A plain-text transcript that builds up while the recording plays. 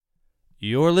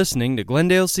You're listening to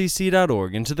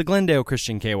GlendaleCC.org and to the Glendale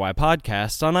Christian KY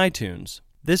podcast on iTunes.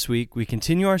 This week, we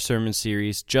continue our sermon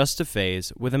series, Just a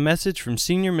Phase, with a message from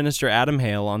Senior Minister Adam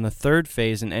Hale on the third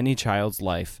phase in any child's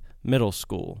life, middle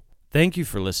school. Thank you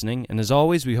for listening, and as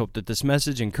always, we hope that this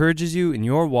message encourages you in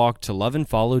your walk to love and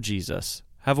follow Jesus.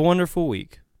 Have a wonderful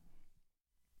week.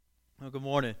 Well, good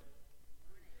morning.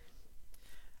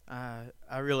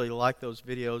 I really like those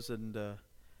videos, and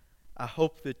I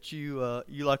hope that you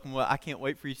like them. Well, I can't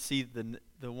wait for you to see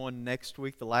the one next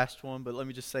week, the last one. But let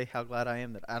me just say how glad I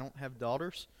am that I don't have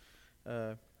daughters,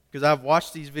 because I've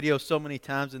watched these videos so many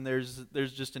times, and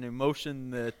there's just an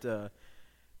emotion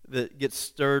that gets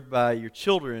stirred by your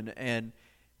children, and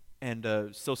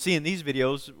so seeing these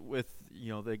videos with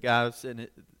the guys and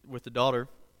with the daughter.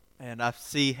 And I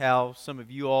see how some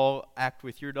of you all act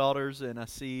with your daughters, and I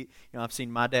see, I've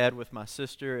seen my dad with my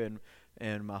sister,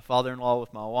 and my father-in-law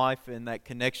with my wife, and that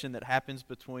connection that happens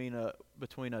between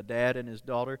a dad and his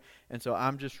daughter. And so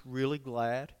I'm just really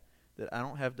glad that I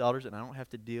don't have daughters, and I don't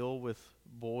have to deal with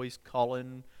boys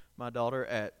calling my daughter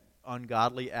at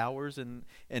ungodly hours. And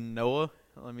Noah,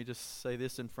 let me just say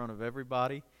this in front of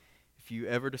everybody: if you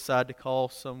ever decide to call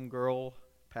some girl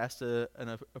past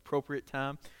an appropriate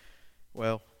time,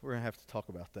 well, we're going to have to talk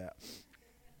about that.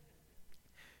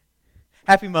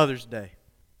 Happy Mother's Day.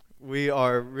 We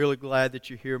are really glad that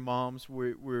you're here, moms.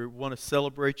 We want to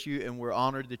celebrate you, and we're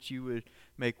honored that you would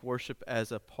make worship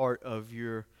as a part of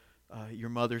your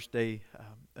Mother's Day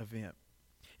event.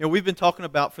 We've been talking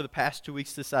about for the past 2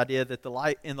 weeks this idea that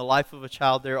in the life of a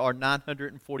child there are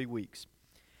 940 weeks.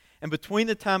 And between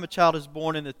the time a child is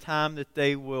born and the time that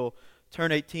they will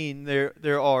turn 18,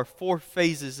 there are 4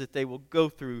 phases that they will go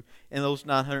through in those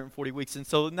 940 weeks. And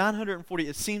so 940,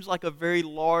 it seems like a very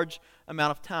large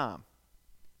amount of time.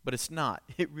 But it's not.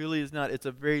 It really is not. It's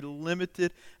a very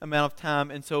limited amount of time.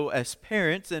 And so as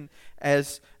parents and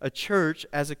as a church,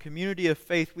 as a community of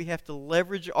faith, we have to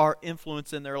leverage our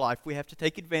influence in their life. We have to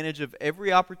take advantage of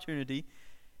every opportunity,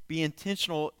 be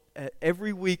intentional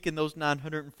every week in those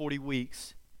 940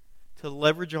 weeks to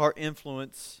leverage our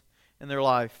influence in their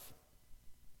life.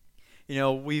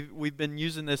 We've been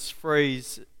using this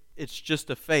phrase, it's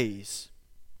just a phase.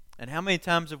 And how many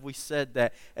times have we said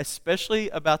that, especially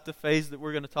about the phase that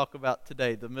we're going to talk about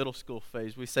today, the middle school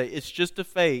phase? We say, it's just a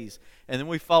phase, and then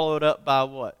we follow it up by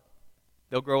what?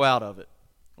 They'll grow out of it.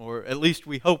 Or at least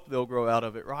we hope they'll grow out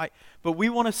of it, right? But we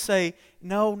want to say,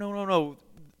 no.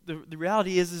 The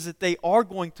reality is that they are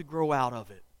going to grow out of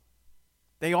it.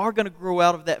 They are going to grow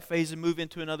out of that phase and move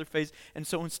into another phase. And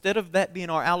so instead of that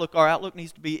being our outlook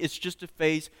needs to be, it's just a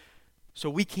phase, so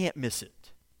we can't miss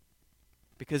it.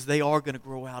 Because they are going to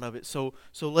grow out of it. So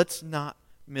let's not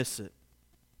miss it.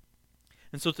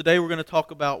 And so today we're going to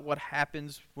talk about what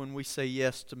happens when we say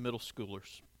yes to middle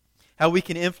schoolers. How we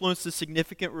can influence the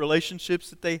significant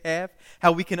relationships that they have.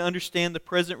 How we can understand the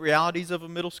present realities of a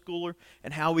middle schooler.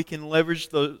 And how we can leverage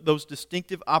those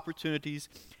distinctive opportunities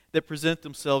that present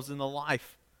themselves in the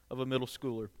life of a middle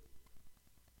schooler.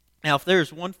 Now, if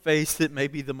there's one phase that may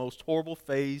be the most horrible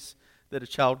phase that a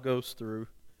child goes through,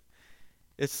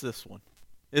 it's this one.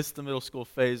 It's the middle school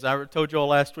phase. I told you all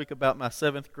last week about my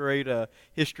 7th grade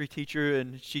history teacher,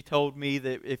 and she told me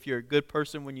that if you're a good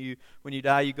person when you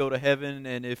die, you go to heaven,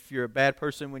 and if you're a bad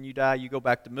person when you die, you go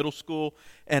back to middle school.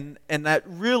 And that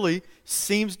really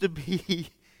seems to be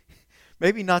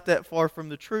maybe not that far from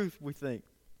the truth, we think.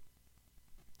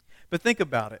 But think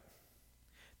about it.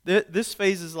 This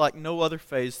phase is like no other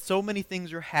phase. So many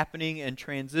things are happening and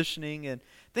transitioning, and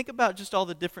think about just all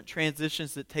the different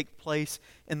transitions that take place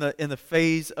in the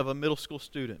phase of a middle school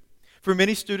student. For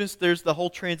many students, there's the whole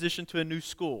transition to a new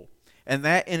school, and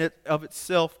that in it of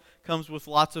itself comes with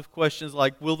lots of questions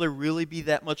like, will there really be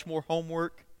that much more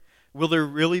homework? Will there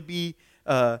really be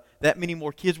that many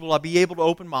more kids? Will I be able to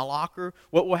open my locker?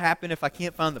 What will happen if I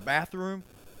can't find the bathroom?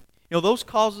 Those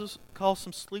cause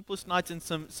some sleepless nights and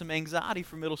some anxiety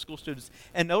for middle school students.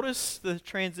 And notice the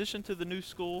transition to the new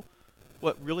school,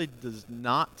 what really does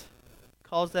not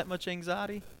cause that much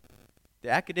anxiety? The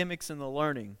academics and the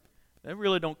learning. They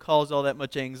really don't cause all that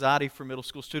much anxiety for middle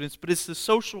school students, but it's the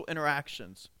social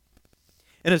interactions.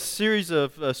 In a series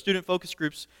of student focus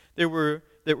groups that were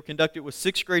conducted with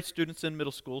 6th grade students in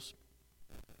middle schools,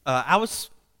 I was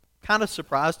kind of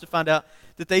surprised to find out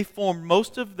that they formed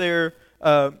most of their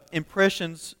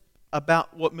impressions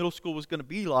about what middle school was going to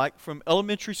be like from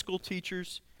elementary school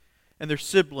teachers and their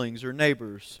siblings or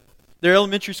neighbors. Their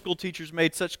elementary school teachers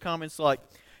made such comments like,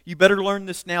 you better learn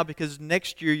this now because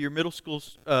next year your middle school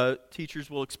teachers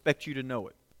will expect you to know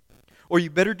it. Or you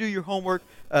better do your homework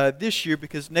this year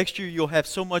because next year you'll have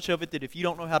so much of it that if you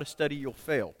don't know how to study, you'll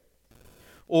fail.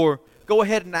 Or go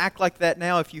ahead and act like that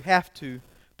now if you have to,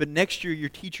 but next year your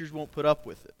teachers won't put up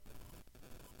with it.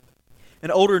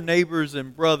 And older neighbors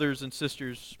and brothers and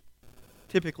sisters,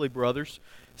 typically brothers,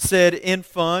 said in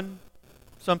fun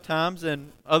sometimes,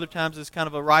 and other times as kind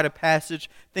of a rite of passage,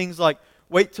 things like,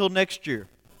 wait till next year.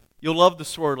 You'll love the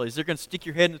swirlies. They're going to stick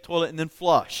your head in the toilet and then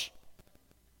flush.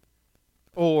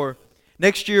 Or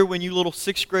next year when you little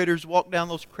 6th graders walk down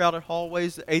those crowded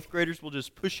hallways, the 8th graders will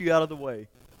just push you out of the way.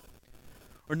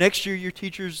 Or next year your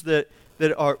teachers that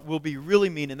will be really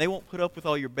mean and they won't put up with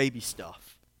all your baby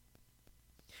stuff.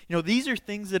 You know, these are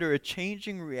things that are a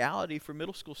changing reality for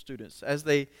middle school students as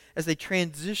they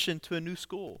transition to a new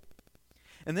school.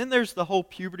 And then there's the whole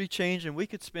puberty change, and we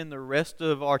could spend the rest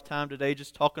of our time today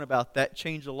just talking about that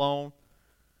change alone.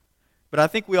 But I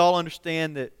think we all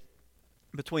understand that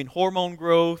between hormone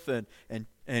growth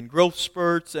and growth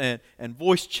spurts and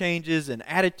voice changes and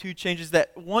attitude changes,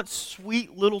 that once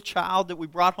sweet little child that we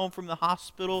brought home from the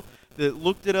hospital that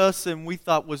looked at us and we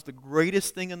thought was the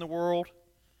greatest thing in the world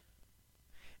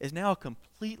is now a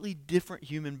completely different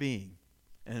human being,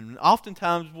 and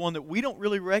oftentimes one that we don't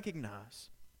really recognize.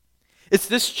 It's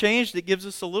this change that gives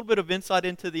us a little bit of insight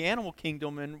into the animal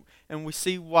kingdom, and we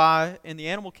see why in the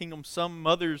animal kingdom some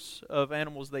mothers of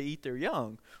animals, they eat their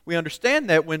young. We understand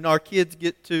that when our kids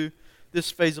get to this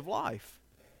phase of life.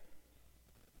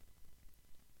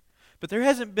 But there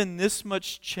hasn't been this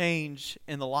much change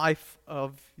in the life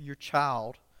of your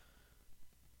child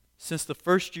since the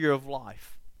first year of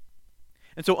life.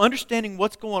 And so understanding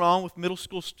what's going on with middle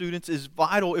school students is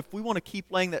vital if we want to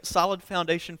keep laying that solid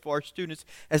foundation for our students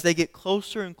as they get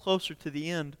closer and closer to the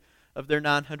end of their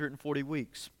 940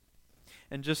 weeks.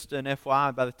 And just an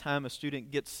FYI, by the time a student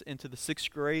gets into the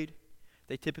 6th grade,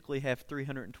 they typically have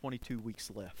 322 weeks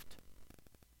left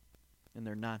in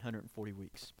their 940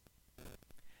 weeks.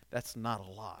 That's not a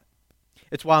lot.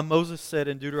 It's why Moses said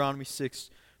in Deuteronomy 6,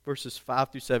 verses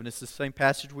 5 through 7. It's the same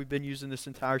passage we've been using this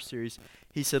entire series.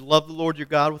 He said, love the Lord your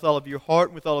God with all of your heart,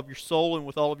 and with all of your soul, and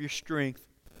with all of your strength.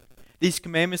 These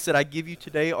commandments that I give you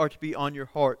today are to be on your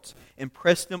hearts.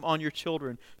 Impress them on your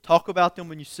children. Talk about them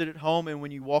when you sit at home and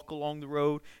when you walk along the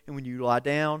road and when you lie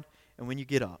down and when you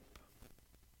get up.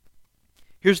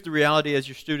 Here's the reality as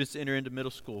your students enter into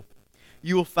middle school.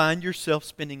 You will find yourself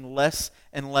spending less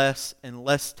and less and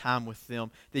less time with them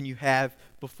than you have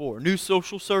before. New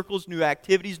social circles, new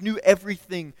activities, new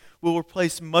everything will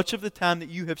replace much of the time that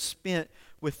you have spent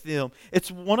with them. It's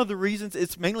one of the reasons,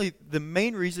 it's mainly the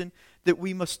main reason that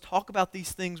we must talk about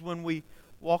these things when we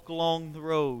walk along the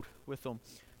road with them.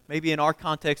 Maybe in our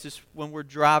context, it's when we're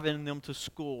driving them to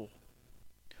school.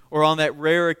 Or on that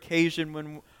rare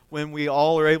occasion when we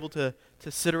all are able to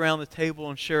sit around the table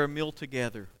and share a meal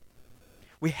together.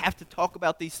 We have to talk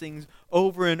about these things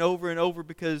over and over and over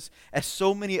because as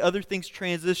so many other things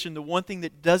transition, the one thing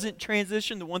that doesn't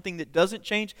transition, the one thing that doesn't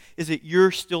change is that you're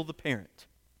still the parent.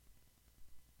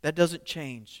 That doesn't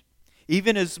change.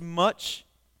 Even as much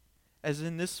as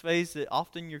in this phase that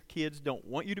often your kids don't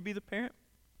want you to be the parent,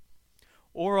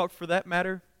 or for that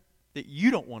matter, that you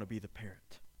don't want to be the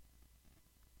parent.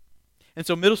 And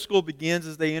so middle school begins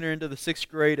as they enter into the 6th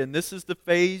grade, and this is the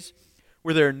phase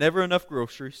where there are never enough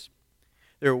groceries.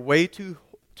 There are way too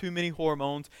many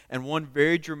hormones, and one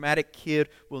very dramatic kid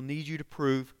will need you to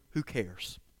prove who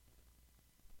cares.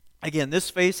 Again,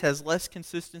 this phase has less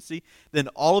consistency than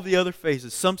all of the other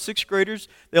phases. Some 6th graders,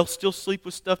 they'll still sleep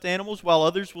with stuffed animals, while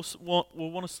others will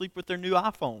want to sleep with their new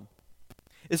iPhone.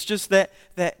 It's just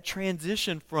that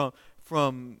transition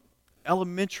from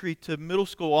elementary to middle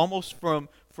school, almost from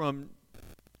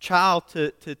child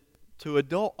to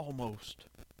adult almost.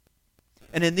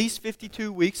 And in these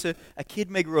 52 weeks, a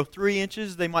kid may grow 3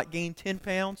 inches, they might gain 10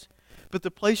 pounds, but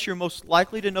the place you're most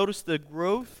likely to notice the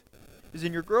growth is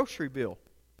in your grocery bill.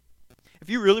 If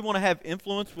you really want to have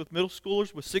influence with middle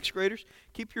schoolers, with 6th graders,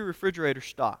 keep your refrigerator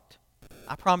stocked.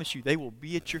 I promise you, they will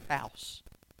be at your house.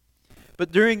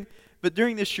 But during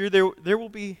this year, there will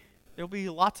be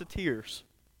lots of tears,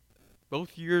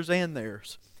 both yours and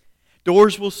theirs.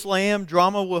 Doors will slam,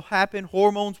 drama will happen,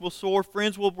 hormones will soar,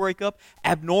 friends will break up,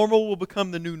 abnormal will become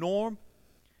the new norm.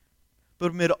 But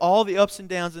amid all the ups and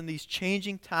downs and these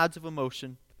changing tides of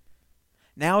emotion,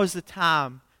 now is the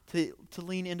time to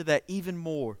lean into that even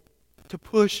more, to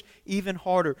push even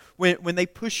harder. When they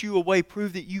push you away,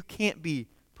 prove that you can't be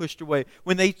pushed away.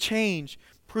 When they change,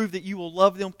 prove that you will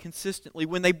love them consistently.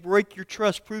 When they break your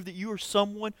trust, prove that you are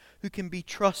someone who can be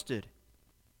trusted.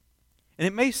 And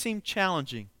it may seem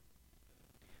challenging,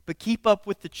 but keep up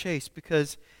with the chase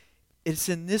because it's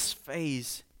in this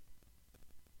phase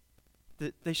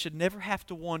that they should never have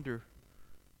to wonder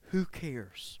who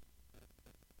cares.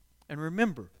 And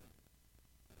remember,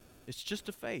 it's just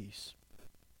a phase.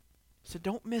 So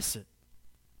don't miss it.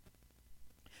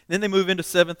 Then they move into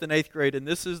 7th and 8th grade, and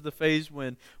this is the phase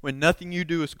when nothing you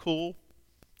do is cool.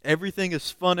 Everything is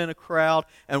fun in a crowd,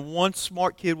 and one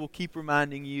smart kid will keep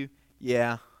reminding you,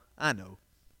 yeah, I know.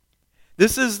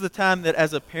 This is the time that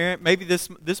as a parent, maybe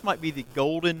this might be the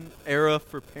golden era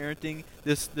for parenting,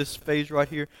 this phase right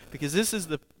here, because this is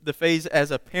the phase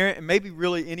as a parent, and maybe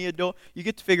really any adult, you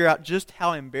get to figure out just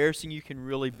how embarrassing you can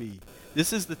really be.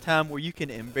 This is the time where you can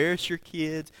embarrass your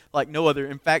kids like no other.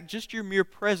 In fact, just your mere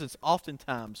presence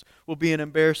oftentimes will be an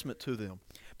embarrassment to them.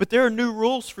 But there are new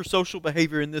rules for social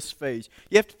behavior in this phase.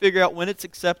 You have to figure out when it's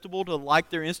acceptable to like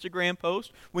their Instagram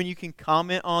post, when you can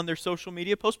comment on their social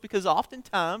media post, because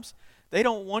oftentimes they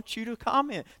don't want you to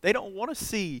comment. They don't want to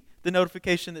see the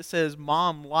notification that says,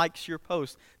 Mom likes your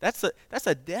post. That's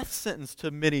a death sentence to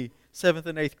many 7th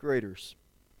and 8th graders.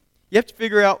 You have to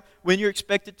figure out when you're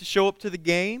expected to show up to the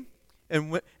game,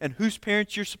 and whose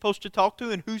parents you're supposed to talk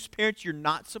to and whose parents you're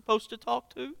not supposed to talk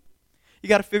to. You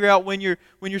got to figure out when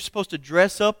you're supposed to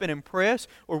dress up and impress,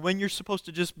 or when you're supposed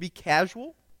to just be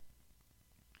casual.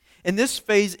 In this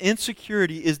phase,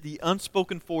 insecurity is the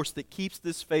unspoken force that keeps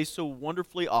this phase so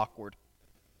wonderfully awkward.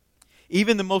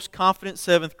 Even the most confident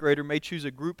 7th grader may choose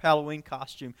a group Halloween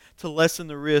costume to lessen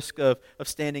the risk of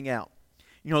standing out.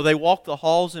 You know, they walk the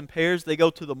halls in pairs. They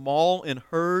go to the mall in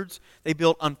herds. They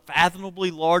build unfathomably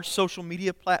large social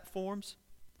media platforms.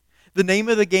 The name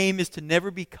of the game is to never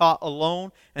be caught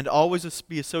alone and always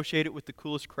be associated with the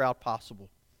coolest crowd possible.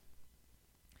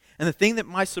 And the thing that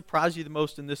might surprise you the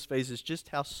most in this phase is just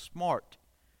how smart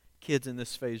kids in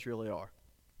this phase really are.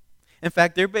 In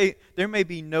fact, there may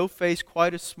be no phase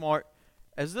quite as smart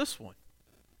as this one.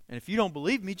 And if you don't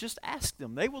believe me, just ask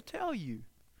them. They will tell you.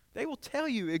 They will tell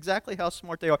you exactly how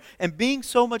smart they are. And being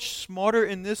so much smarter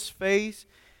in this phase,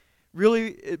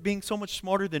 really being so much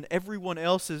smarter than everyone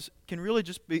else can really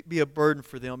just be a burden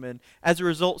for them. And as a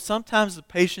result, sometimes the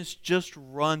patience just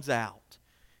runs out.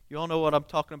 You all know what I'm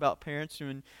talking about, parents,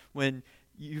 when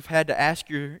you've had to ask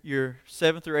your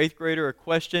 7th or 8th grader a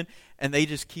question, and they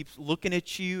just keep looking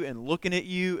at you and looking at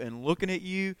you and looking at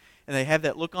you, and they have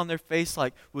that look on their face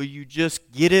like, will you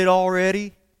just get it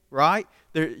already? Right?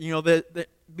 They're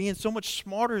being so much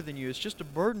smarter than you, it's just a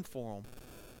burden for them.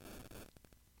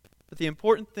 But the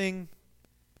important thing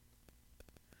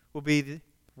will be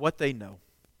what they know.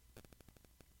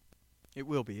 It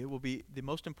will be. The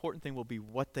most important thing will be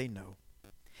what they know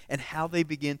and how they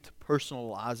begin to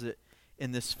personalize it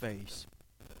in this phase.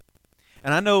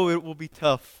 And I know it will be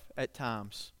tough at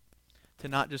times to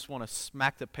not just want to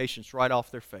smack the patients right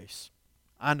off their face.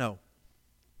 I know.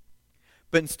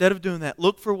 But instead of doing that,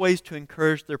 look for ways to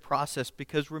encourage their process,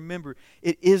 because remember,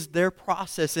 it is their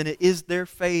process and it is their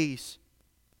phase.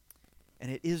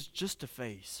 And it is just a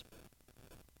phase.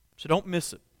 So don't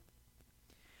miss it.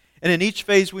 And in each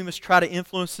phase, we must try to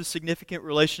influence the significant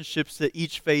relationships that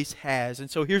each phase has. And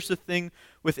so here's the thing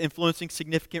with influencing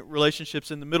significant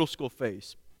relationships in the middle school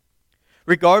phase.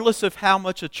 Regardless of how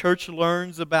much a church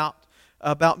learns about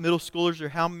middle schoolers, or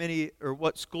how many or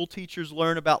what school teachers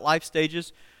learn about life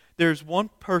stages, there's one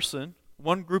person,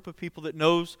 one group of people that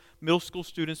knows middle school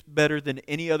students better than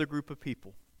any other group of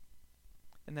people.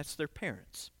 And that's their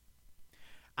parents.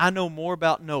 I know more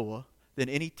about Noah than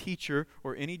any teacher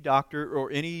or any doctor or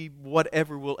any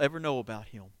whatever will ever know about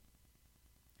him.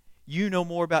 You know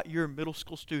more about your middle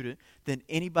school student than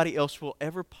anybody else will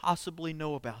ever possibly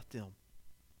know about them.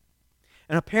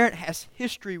 And a parent has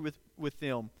history with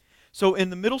them. So in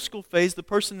the middle school phase, the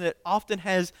person that often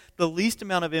has the least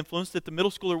amount of influence, that the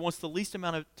middle schooler wants the least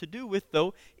amount to do with,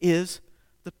 though, is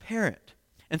the parent.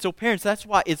 And so parents, that's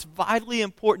why it's vitally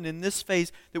important in this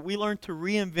phase that we learn to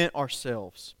reinvent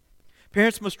ourselves.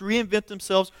 Parents must reinvent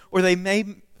themselves, or they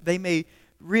may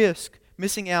risk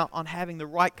missing out on having the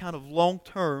right kind of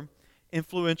long-term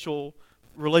influential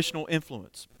relational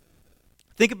influence.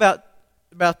 Think about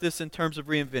this in terms of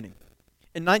reinventing.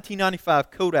 In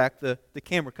 1995, Kodak, the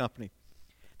camera company,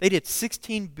 they did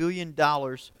 $16 billion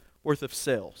worth of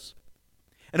sales.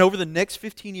 And over the next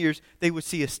 15 years, they would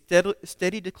see a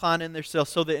steady decline in their sales,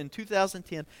 so that in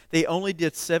 2010, they only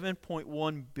did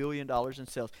 $7.1 billion in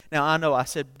sales. Now, I know I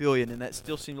said billion, and that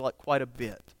still seemed like quite a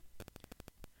bit.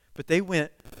 But they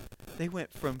went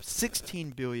from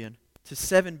 $16 billion to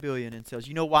 $7 billion in sales.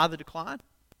 You know why the decline?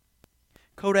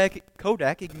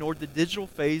 Kodak ignored the digital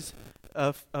phase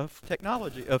of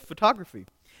technology, of photography.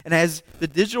 And as the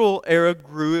digital era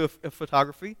grew of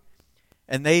photography,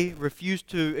 and they refused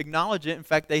to acknowledge it. In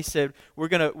fact, they said, we're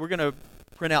gonna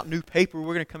print out new paper.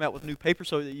 We're going to come out with new paper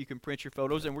so that you can print your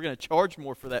photos, and we're going to charge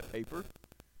more for that paper.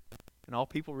 And all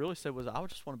people really said was, I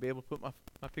just want to be able to put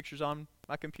my pictures on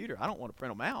my computer. I don't want to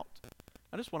print them out.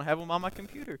 I just want to have them on my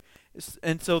computer.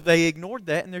 And so they ignored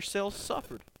that, and their sales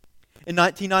suffered. In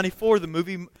 1994, the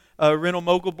movie rental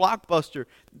mogul Blockbuster,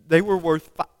 they were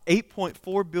worth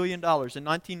 $8.4 billion. In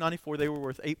 1994, they were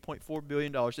worth $8.4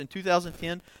 billion. In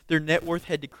 2010, their net worth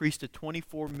had decreased to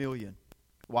 $24 million.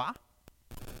 Why?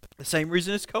 The same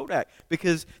reason as Kodak,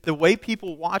 because the way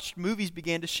people watched movies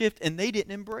began to shift, and they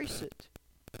didn't embrace it.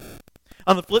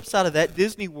 On the flip side of that,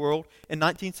 Disney World in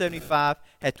 1975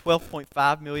 had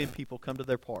 12.5 million people come to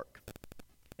their park.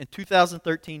 In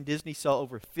 2013, Disney saw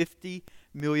over 50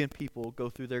 million people go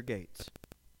through their gates.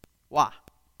 Why?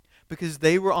 Because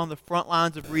they were on the front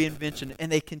lines of reinvention,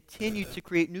 and they continued to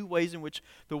create new ways in which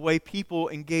the way people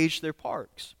engage their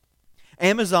parks.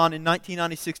 Amazon in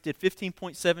 1996 did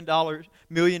 $15.7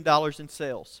 million in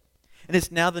sales, and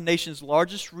it's now the nation's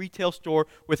largest retail store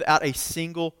without a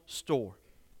single store.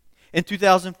 In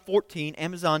 2014,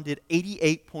 Amazon did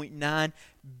 $88.9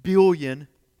 billion,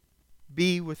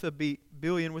 billion with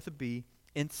a B,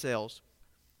 in sales.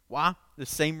 Why? The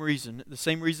same reason. The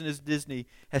same reason as Disney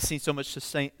has seen so much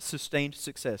sustained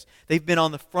success. They've been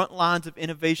on the front lines of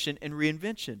innovation and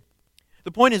reinvention.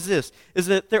 The point is this, is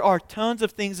that there are tons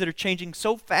of things that are changing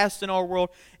so fast in our world,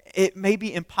 it may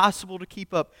be impossible to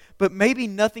keep up. But maybe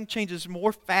nothing changes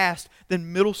more fast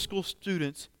than middle school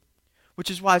students,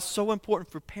 which is why it's so important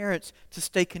for parents to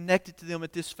stay connected to them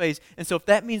at this phase. And so if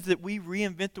that means that we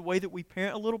reinvent the way that we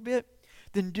parent a little bit,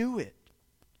 then do it.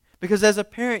 Because as a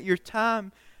parent, your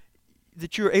time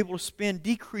that you're able to spend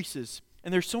decreases.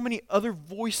 And there's so many other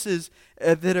voices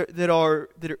that are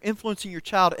influencing your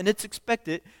child. And it's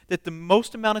expected that the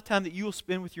most amount of time that you will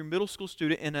spend with your middle school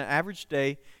student in an average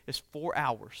day is 4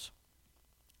 hours.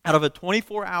 Out of a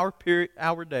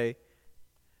 24-hour day,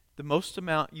 the most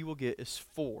amount you will get is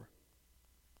 4.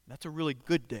 That's a really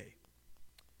good day.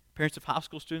 Parents of high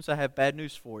school students, I have bad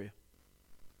news for you.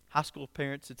 High school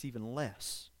parents, it's even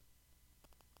less.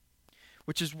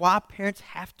 Which is why parents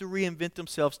have to reinvent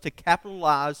themselves to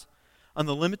capitalize on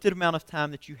the limited amount of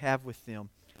time that you have with them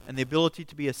and the ability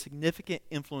to be a significant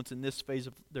influence in this phase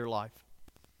of their life.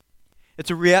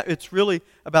 It's really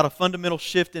about a fundamental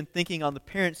shift in thinking on the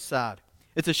parent's side.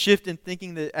 It's a shift in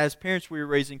thinking that as parents we are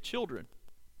raising children.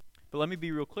 But let me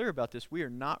be real clear about this. We are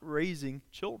not raising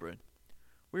children.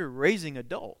 We are raising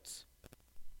adults.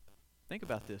 Think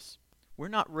about this. We're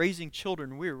not raising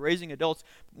children. We are raising adults.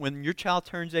 When your child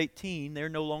turns 18, they're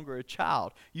no longer a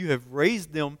child. You have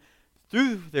raised them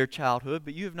through their childhood,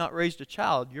 but you have not raised a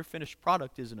child. Your finished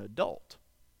product is an adult.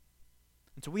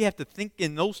 And so we have to think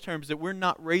in those terms that we're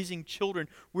not raising children,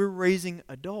 we're raising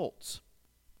adults.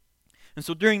 And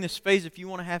so during this phase, if you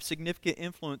want to have significant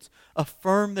influence,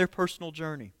 affirm their personal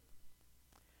journey.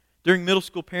 During middle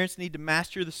school, parents need to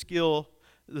master the skill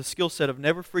set of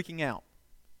never freaking out.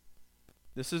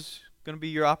 This is going to be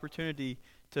your opportunity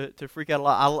to freak out a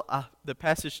lot. The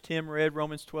passage Tim read,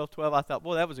 Romans 12:12, I thought,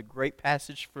 boy, that was a great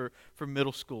passage for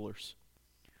middle schoolers.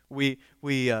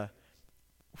 We're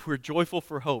joyful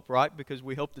for hope, right? Because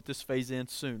we hope that this phase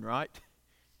ends soon, right?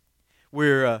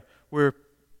 We're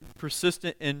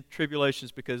persistent in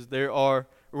tribulations because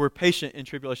we're patient in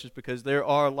tribulations because there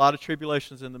are a lot of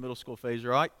tribulations in the middle school phase,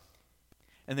 right?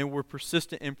 And then we're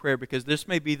persistent in prayer because this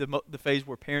may be the phase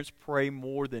where parents pray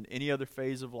more than any other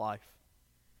phase of life.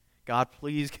 God,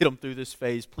 please get them through this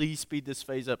phase. Please speed this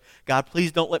phase up. God,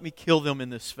 please don't let me kill them in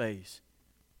this phase.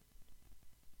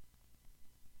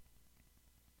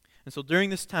 And so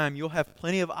during this time, you'll have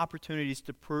plenty of opportunities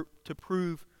to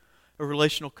prove a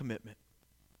relational commitment.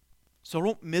 So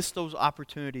don't miss those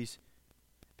opportunities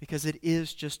because it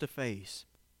is just a phase.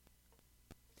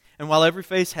 And while every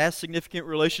phase has significant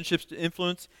relationships to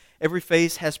influence, every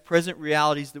phase has present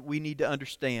realities that we need to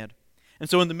understand. And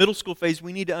so in the middle school phase,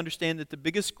 we need to understand that the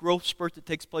biggest growth spurt that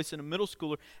takes place in a middle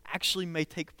schooler actually may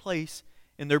take place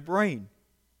in their brain.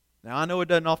 Now, I know it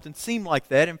doesn't often seem like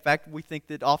that. In fact, we think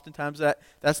that oftentimes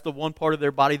that's the one part of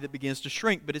their body that begins to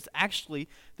shrink, but it's actually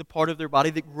the part of their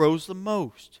body that grows the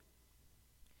most.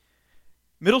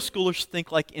 Middle schoolers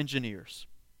think like engineers.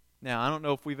 Now, I don't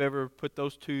know if we've ever put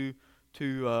those two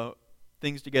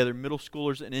things together, middle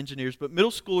schoolers and engineers, but middle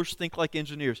schoolers think like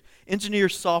engineers.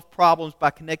 Engineers solve problems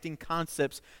by connecting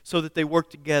concepts so that they work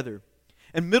together.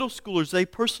 And middle schoolers, they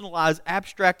personalize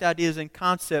abstract ideas and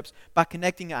concepts by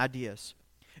connecting ideas.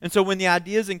 And so when the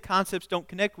ideas and concepts don't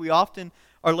connect, we often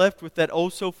are left with that oh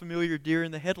so familiar deer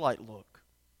in the headlight look.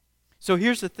 So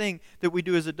here's the thing that we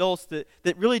do as adults that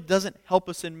really doesn't help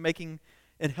us in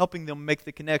helping them make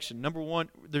the connection. Number one,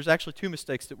 there's actually two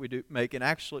mistakes that we do make, and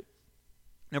actually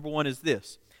number one is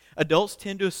this. Adults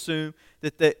tend to assume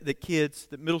that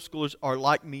middle schoolers are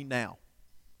like me now.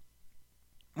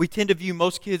 We tend to view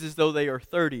most kids as though they are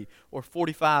 30 or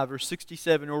 45 or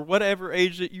 67 or whatever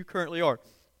age that you currently are.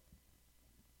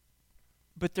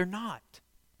 But they're not.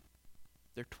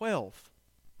 They're 12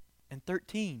 and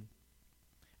 13.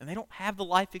 And they don't have the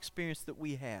life experience that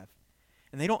we have.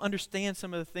 And they don't understand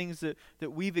some of the things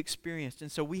that we've experienced.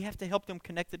 And so we have to help them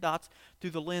connect the dots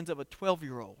through the lens of a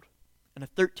 12-year-old and a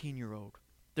 13-year-old.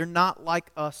 They're not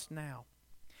like us now.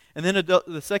 And then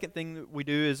the second thing that we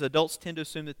do is adults tend to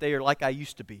assume that they are like I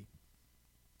used to be.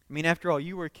 I mean, after all,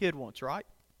 you were a kid once, right?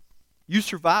 You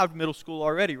survived middle school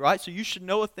already, right? So you should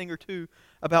know a thing or two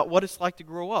about what it's like to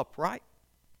grow up, right?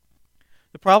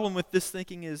 The problem with this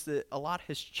thinking is that a lot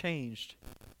has changed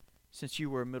since you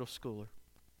were a middle schooler.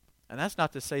 And that's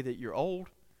not to say that you're old.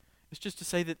 It's just to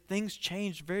say that things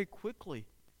changed very quickly.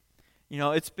 You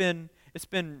know, it's been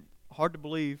hard to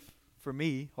believe, for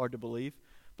me, hard to believe,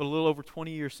 but a little over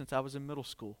 20 years since I was in middle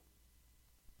school.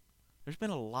 There's been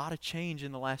a lot of change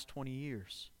in the last 20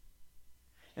 years.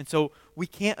 And so we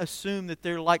can't assume that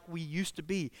they're like we used to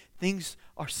be. Things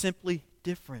are simply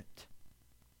different.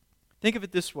 Think of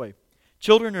it this way.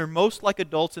 Children are most like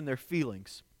adults in their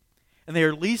feelings, and they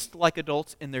are least like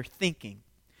adults in their thinking.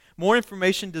 More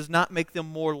information does not make them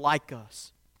more like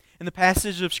us. In the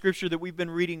passage of Scripture that we've been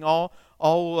reading all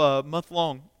month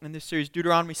long in this series,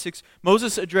 Deuteronomy 6,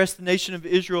 Moses addressed the nation of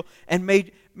Israel and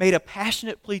made a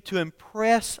passionate plea to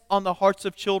impress on the hearts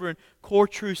of children core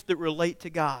truths that relate to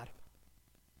God.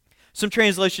 Some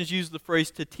translations use the phrase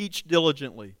to teach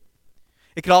diligently.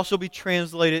 It could also be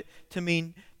translated to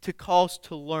mean to cause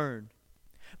to learn.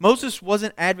 Moses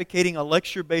wasn't advocating a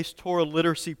lecture-based Torah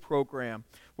literacy program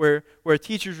where a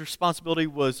teacher's responsibility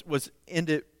was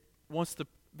ended once the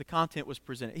content was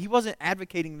presented. He wasn't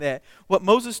advocating that. What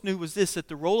Moses knew was this, that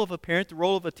the role of a parent, the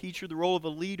role of a teacher, the role of a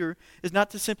leader is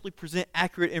not to simply present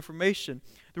accurate information.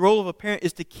 The role of a parent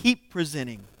is to keep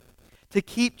presenting, to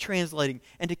keep translating,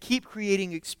 and to keep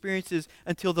creating experiences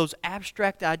until those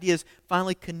abstract ideas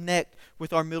finally connect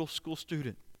with our middle school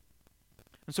student.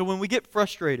 And so when we get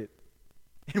frustrated,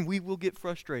 and we will get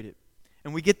frustrated,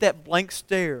 and we get that blank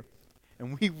stare,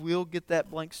 and we will get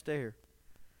that blank stare,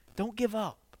 don't give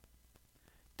up.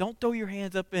 Don't throw your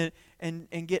hands up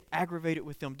and get aggravated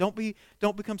with them.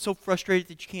 Don't become so frustrated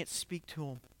that you can't speak to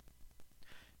them.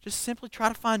 Just simply try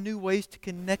to find new ways to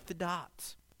connect the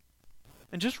dots.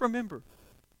 And just remember,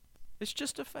 it's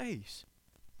just a phase.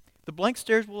 The blank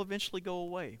stares will eventually go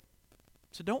away.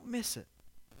 So don't miss it.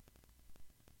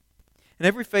 And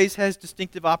every phase has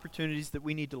distinctive opportunities that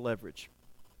we need to leverage.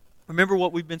 Remember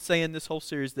what we've been saying this whole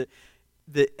series, that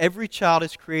every child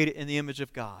is created in the image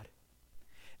of God.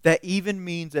 That even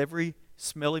means every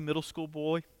smelly middle school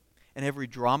boy and every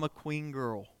drama queen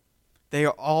girl. They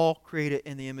are all created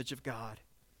in the image of God.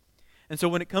 And so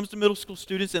when it comes to middle school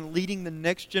students and leading the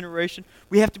next generation,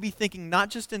 we have to be thinking not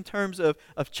just in terms of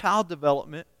child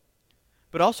development,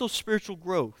 but also spiritual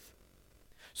growth.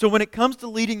 So when it comes to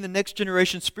leading the next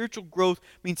generation, spiritual growth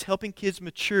means helping kids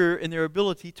mature in their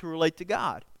ability to relate to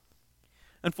God.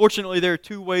 Unfortunately, there are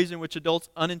two ways in which adults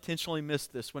unintentionally miss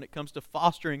this when it comes to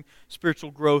fostering spiritual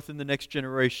growth in the next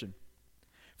generation.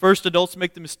 First, adults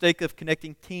make the mistake of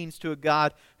connecting teens to a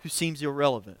God who seems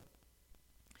irrelevant.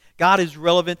 God is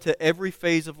relevant to every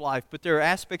phase of life, but there are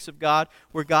aspects of God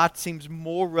where God seems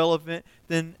more relevant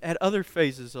than at other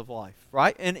phases of life,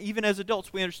 right? And even as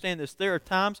adults, we understand this. There are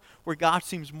times where God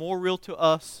seems more real to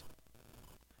us,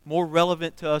 more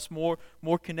relevant to us, more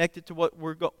connected to what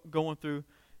we're going through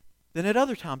than at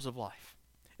other times of life.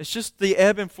 It's just the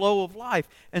ebb and flow of life.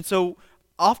 And so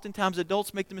oftentimes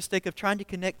adults make the mistake of trying to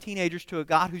connect teenagers to a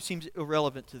God who seems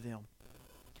irrelevant to them.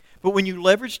 But when you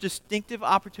leverage distinctive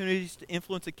opportunities to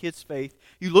influence a kid's faith,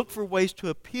 you look for ways to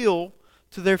appeal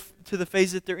to the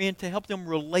phase that they're in to help them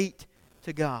relate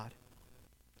to God.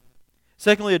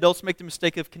 Secondly, adults make the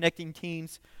mistake of connecting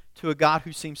teens to a God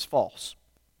who seems false.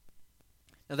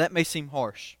 Now that may seem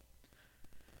harsh.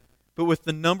 But with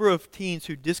the number of teens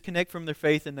who disconnect from their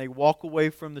faith and they walk away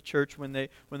from the church when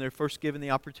they're first given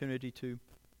the opportunity to,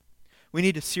 we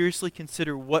need to seriously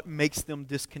consider what makes them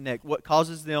disconnect, what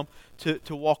causes them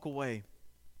to walk away.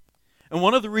 And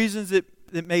one of the reasons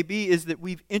that may be is that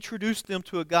we've introduced them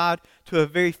to a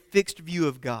very fixed view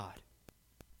of God.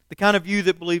 The kind of view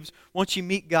that believes once you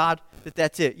meet God,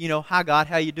 that's it. You know, hi God,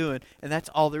 how you doing? And that's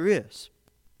all there is.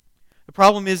 The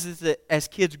problem is that as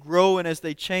kids grow and as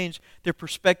they change, their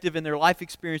perspective and their life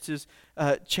experiences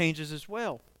changes as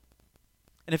well.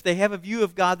 And if they have a view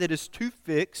of God that is too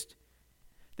fixed,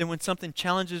 then when something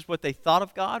challenges what they thought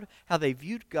of God, how they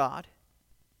viewed God,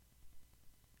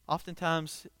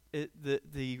 oftentimes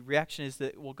the reaction is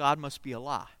that, well, God must be a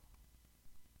lie.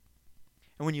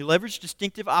 And when you leverage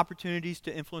distinctive opportunities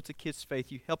to influence a kid's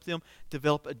faith, you help them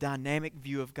develop a dynamic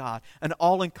view of God, an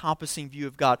all-encompassing view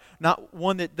of God, not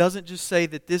one that doesn't just say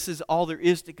that this is all there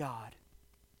is to God.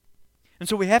 And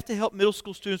so we have to help middle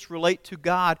school students relate to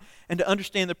God and to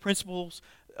understand the principles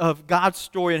of God's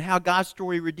story and how God's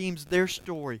story redeems their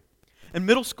story. And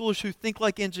middle schoolers who think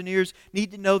like engineers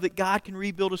need to know that God can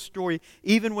rebuild a story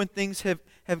even when things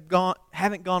haven't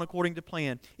gone according to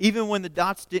plan, even when the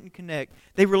dots didn't connect.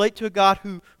 They relate to a God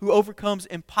who overcomes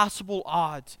impossible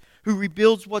odds, who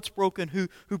rebuilds what's broken,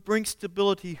 who brings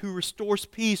stability, who restores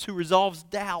peace, who resolves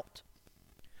doubt,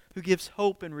 who gives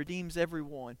hope and redeems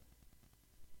everyone.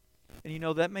 And you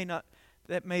know, that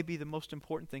may be the most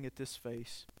important thing at this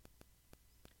phase,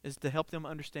 is to help them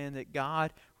understand that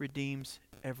God redeems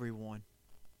everyone.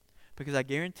 Because I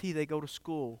guarantee they go to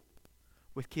school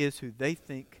with kids who they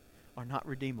think are not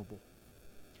redeemable,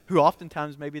 who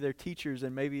oftentimes maybe their teachers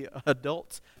and maybe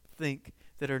adults think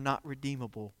that are not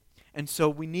redeemable. And so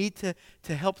we need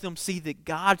to help them see that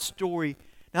God's story,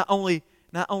 not only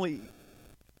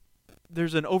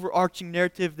there's an overarching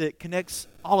narrative that connects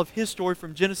all of His story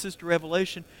from Genesis to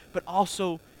Revelation, but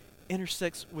also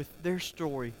intersects with their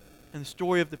story and the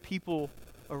story of the people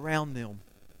around them.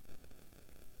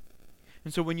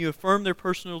 And so when you affirm their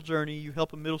personal journey, you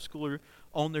help a middle schooler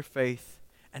own their faith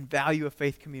and value a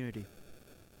faith community.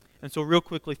 And so real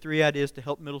quickly, 3 ideas to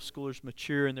help middle schoolers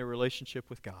mature in their relationship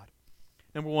with God.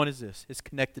 Number 1 is this, is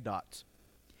connect the dots.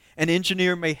 An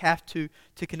engineer may have to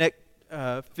connect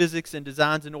physics and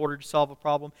designs in order to solve a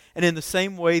problem. And in the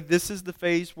same way, this is the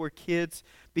phase where kids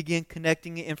begin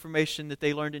connecting the information that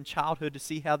they learned in childhood to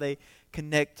see how they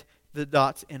connect the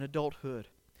dots in adulthood.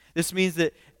 This means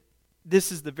that this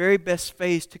is the very best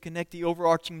phase to connect the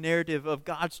overarching narrative of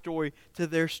God's story to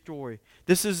their story.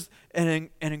 This is an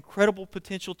incredible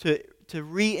potential to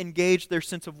re-engage their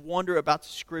sense of wonder about the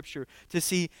Scripture, to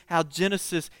see how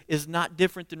Genesis is not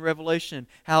different than Revelation,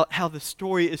 how the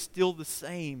story is still the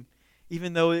same,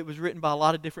 even though it was written by a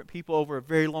lot of different people over a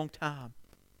very long time.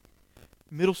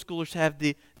 Middle schoolers have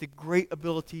the great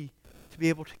ability to be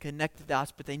able to connect the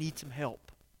dots, but they need some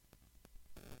help.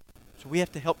 So we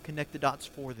have to help connect the dots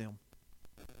for them.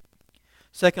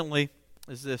 Secondly,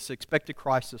 is this, expect a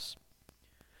crisis.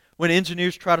 When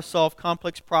engineers try to solve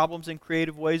complex problems in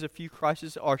creative ways, a few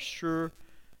crises are sure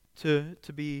to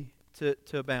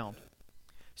abound.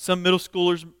 Some middle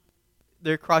schoolers,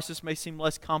 their crisis may seem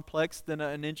less complex than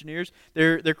an engineer's.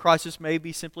 Their crisis may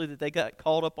be simply that they got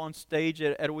called up on stage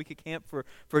at a week of camp for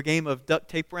a game of duct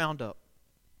tape roundup.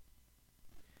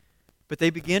 But they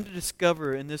begin to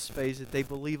discover in this phase that they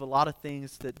believe a lot of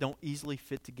things that don't easily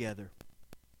fit together.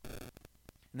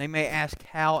 And they may ask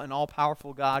how an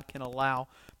all-powerful God can allow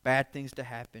bad things to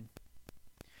happen.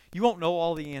 You won't know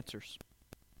all the answers.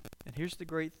 And here's the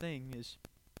great thing is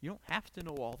you don't have to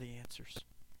know all the answers.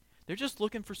 They're just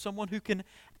looking for someone who can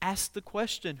ask the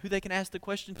question, who they can ask the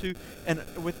question to, and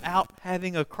without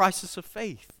having a crisis of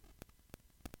faith.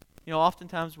 You know,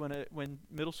 oftentimes when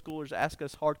middle schoolers ask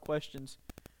us hard questions,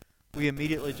 we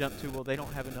immediately jump to, well, they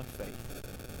don't have enough faith.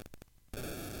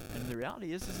 And the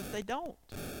reality is that they don't.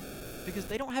 Because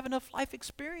they don't have enough life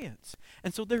experience.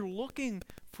 And so they're looking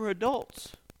for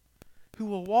adults who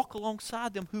will walk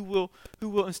alongside them, who will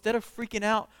instead of freaking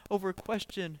out over a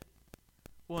question,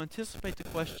 will anticipate the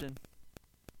question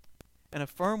and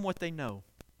affirm what they know.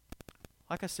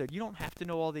 Like I said, you don't have to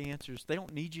know all the answers. They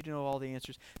don't need you to know all the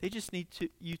answers. They just need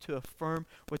you to affirm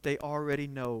what they already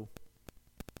know.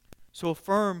 So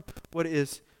affirm what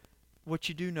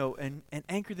you do know and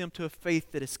anchor them to a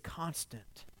faith that is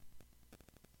constant.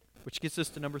 Which gets us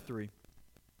to number 3.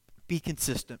 Be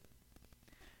consistent.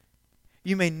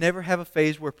 You may never have a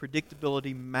phase where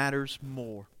predictability matters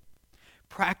more.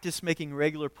 Practice making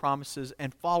regular promises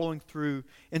and following through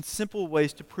in simple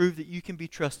ways to prove that you can be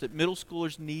trusted. Middle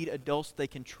schoolers need adults they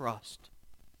can trust.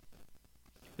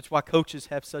 It's why coaches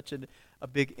have such a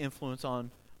big influence on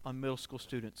middle school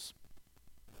students.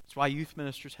 It's why youth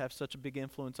ministers have such a big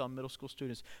influence on middle school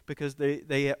students, because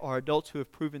they are adults who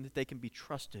have proven that they can be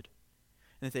trusted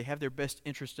and that they have their best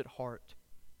interest at heart.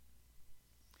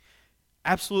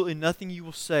 Absolutely nothing you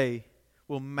will say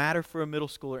will matter for a middle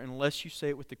schooler unless you say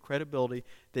it with the credibility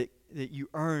that you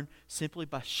earn simply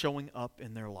by showing up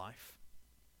in their life,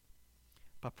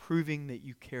 by proving that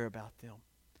you care about them.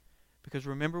 Because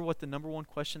remember what the number one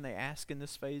question they ask in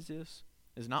this phase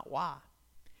is not why,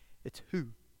 it's who.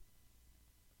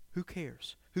 Who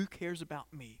cares? Who cares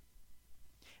about me?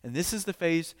 And this is the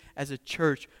phase as a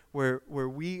church where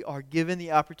we are given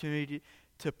the opportunity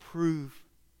to prove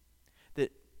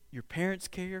that your parents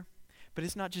care, but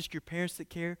it's not just your parents that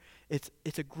care.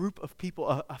 It's a group of people,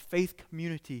 a faith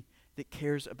community that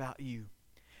cares about you.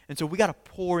 And so we got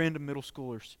to pour into middle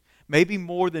schoolers, maybe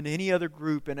more than any other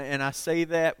group. And I say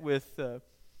that with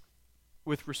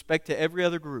respect to every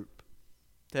other group,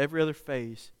 to every other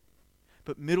phase.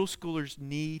 But middle schoolers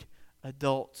need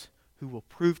adults who will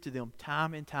prove to them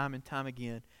time and time and time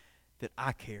again that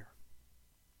I care.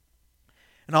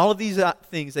 And all of these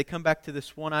things, they come back to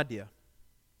this one idea,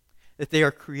 that they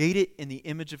are created in the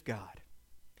image of God.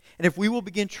 And if we will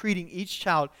begin treating each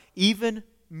child, even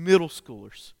middle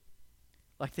schoolers,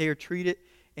 like they are treated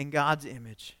in God's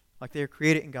image, like they are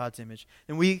created in God's image,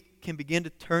 then we can begin to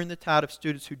turn the tide of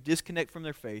students who disconnect from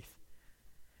their faith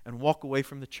and walk away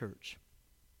from the church.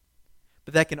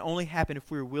 But that can only happen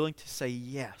if we are willing to say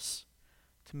yes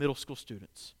to middle school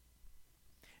students.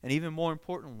 And even more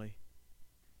importantly,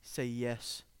 say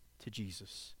yes to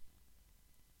Jesus.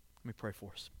 Let me pray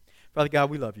for us. Father God,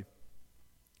 we love you.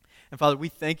 And Father, we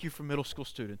thank you for middle school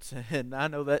students. And I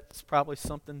know that's probably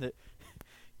something that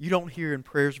you don't hear in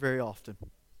prayers very often.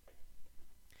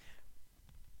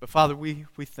 But Father, we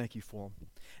thank you for them.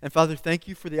 And Father, thank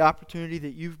you for the opportunity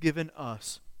that you've given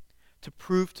us to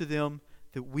prove to them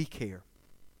that we care.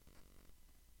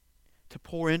 To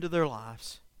pour into their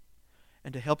lives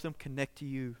and to help them connect to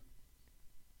you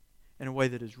in a way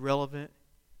that is relevant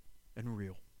and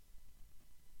real.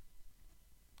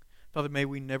 Father, may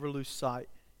we never lose sight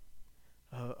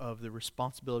of the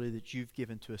responsibility that you've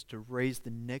given to us to raise the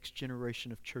next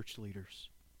generation of church leaders.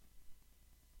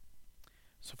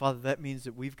 So, Father, that means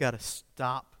that we've got to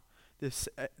stop this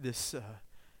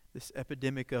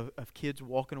epidemic of kids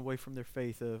walking away from their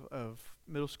faith, of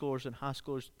middle schoolers and high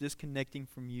schoolers disconnecting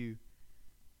from you.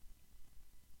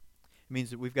 It means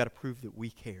that we've got to prove that we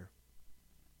care.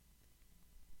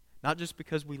 Not just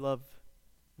because we love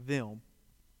them,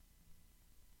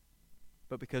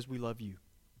 but because we love you.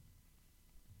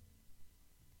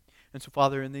 And so,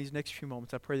 Father, in these next few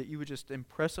moments, I pray that you would just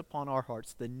impress upon our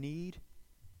hearts the need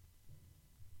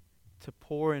to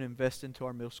pour and invest into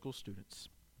our middle school students.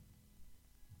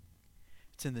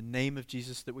 It's in the name of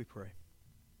Jesus that we pray.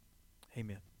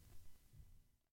 Amen.